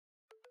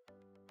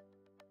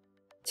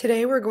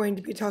Today we're going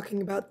to be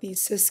talking about the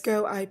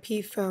Cisco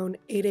IP phone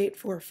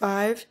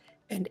 8845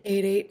 and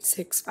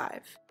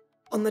 8865.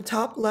 On the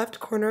top left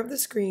corner of the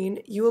screen,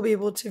 you will be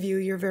able to view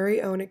your very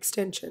own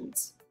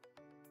extensions.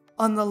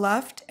 On the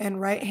left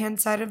and right hand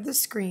side of the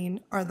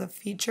screen are the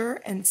feature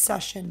and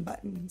session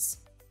buttons.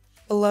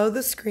 Below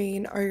the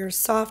screen are your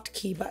soft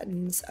key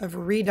buttons of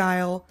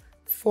redial,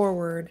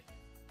 forward,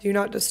 do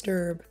not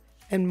disturb,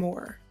 and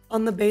more.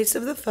 On the base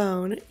of the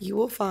phone, you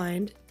will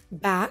find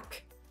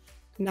back,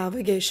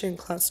 navigation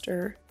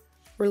cluster,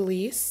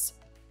 release,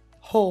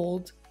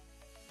 hold,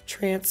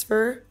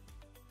 transfer,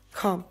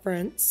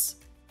 conference,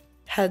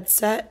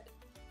 headset,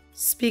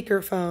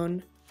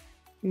 speakerphone,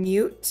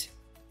 mute,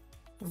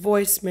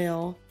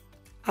 voicemail,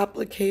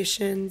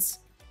 applications,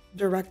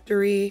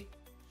 directory,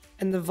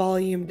 and the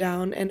volume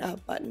down and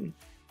up button.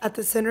 At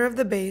the center of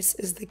the base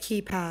is the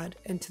keypad,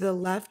 and to the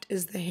left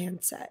is the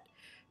handset.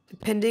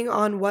 Depending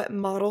on what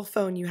model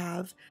phone you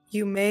have,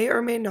 you may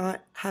or may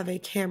not have a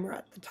camera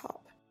at the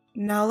top.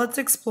 Now let's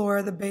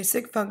explore the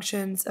basic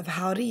functions of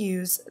how to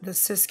use the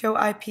Cisco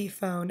IP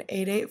phone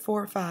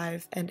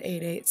 8845 and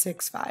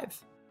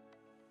 8865.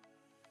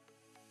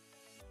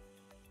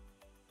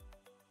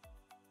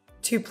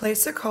 To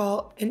place a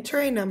call, enter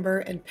a number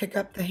and pick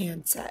up the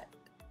handset.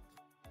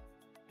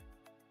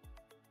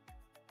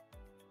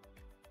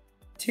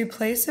 To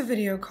place a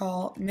video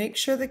call, make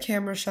sure the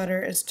camera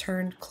shutter is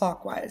turned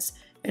clockwise,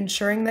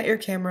 ensuring that your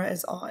camera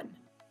is on.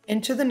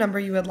 Enter the number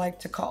you would like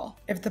to call.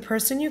 If the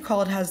person you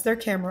called has their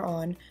camera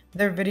on,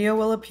 their video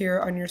will appear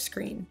on your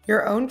screen.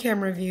 Your own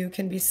camera view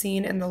can be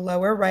seen in the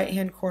lower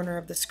right-hand corner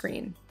of the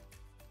screen.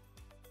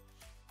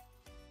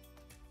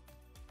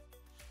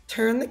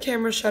 Turn the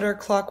camera shutter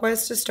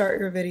clockwise to start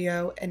your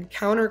video and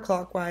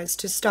counterclockwise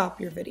to stop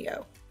your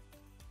video.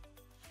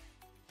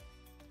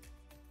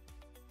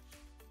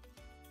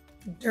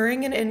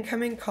 During an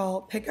incoming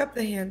call, pick up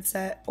the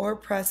handset or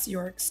press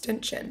your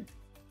extension.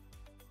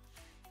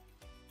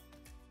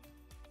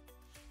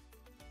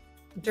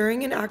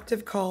 During an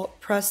active call,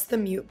 press the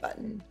mute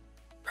button.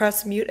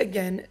 Press mute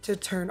again to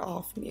turn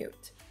off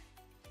mute.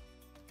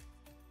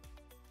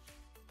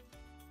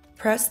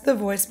 Press the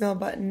voicemail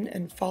button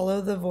and follow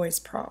the voice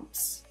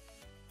prompts.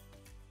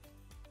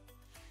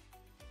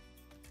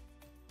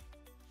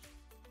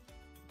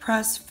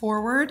 Press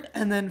forward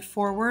and then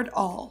forward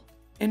all.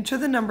 Enter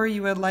the number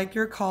you would like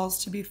your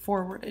calls to be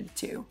forwarded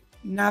to.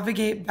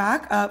 Navigate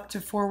back up to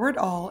forward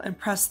all and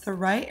press the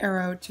right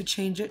arrow to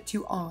change it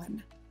to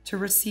on. To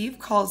receive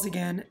calls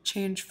again,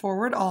 change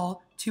forward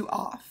all to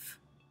off.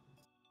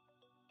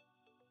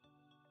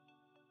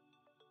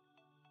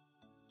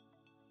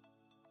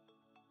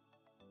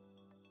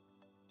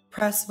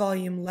 Press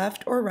volume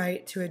left or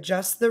right to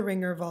adjust the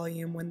ringer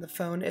volume when the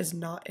phone is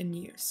not in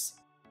use.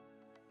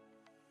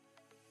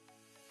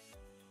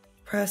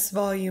 Press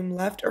volume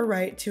left or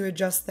right to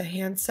adjust the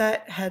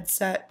handset,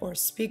 headset, or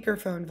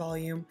speakerphone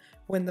volume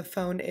when the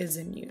phone is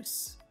in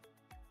use.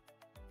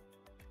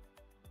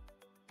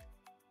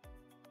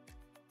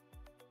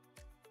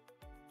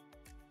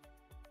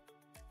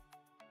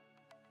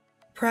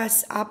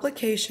 Press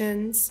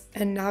Applications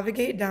and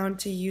navigate down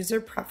to User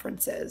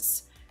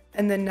Preferences,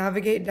 and then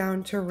navigate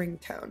down to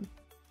Ringtone.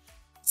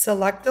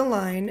 Select a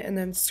line and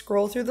then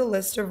scroll through the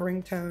list of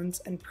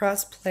ringtones and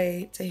press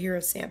play to hear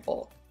a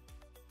sample.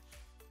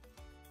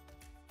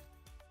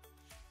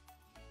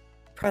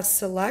 Press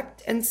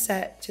Select and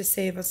Set to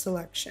save a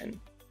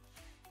selection.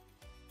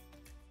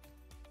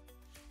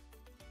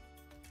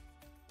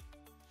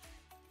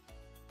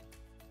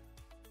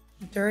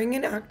 During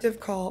an active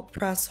call,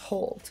 press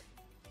Hold.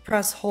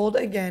 Press Hold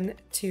again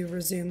to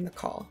resume the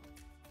call.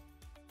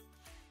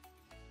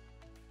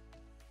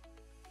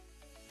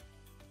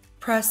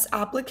 Press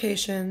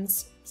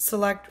Applications,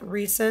 select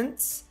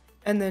Recents,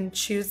 and then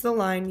choose the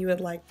line you would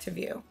like to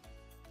view.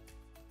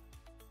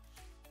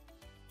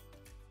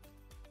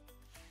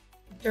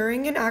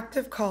 During an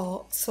active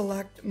call,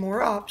 select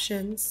More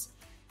Options,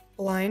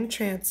 Blind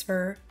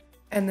Transfer,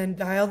 and then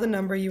dial the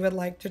number you would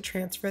like to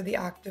transfer the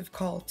active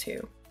call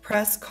to.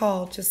 Press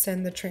Call to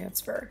send the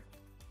transfer.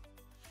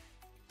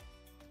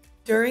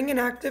 During an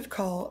active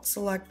call,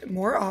 select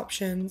More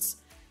Options,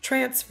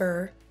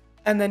 Transfer,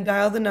 and then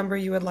dial the number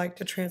you would like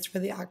to transfer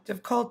the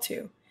active call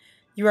to.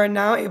 You are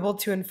now able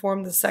to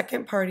inform the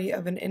second party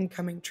of an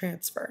incoming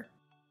transfer.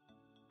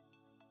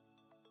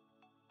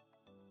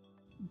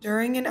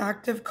 During an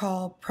active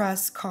call,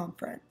 press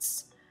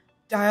Conference.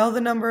 Dial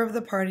the number of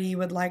the party you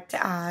would like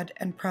to add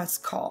and press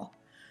Call.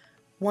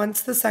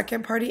 Once the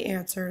second party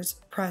answers,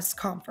 press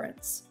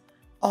Conference.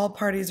 All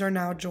parties are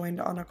now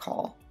joined on a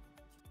call.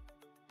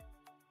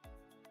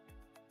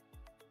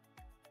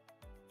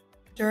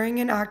 During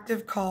an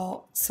active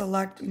call,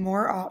 select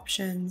More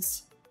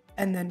Options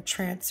and then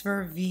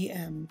Transfer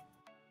VM.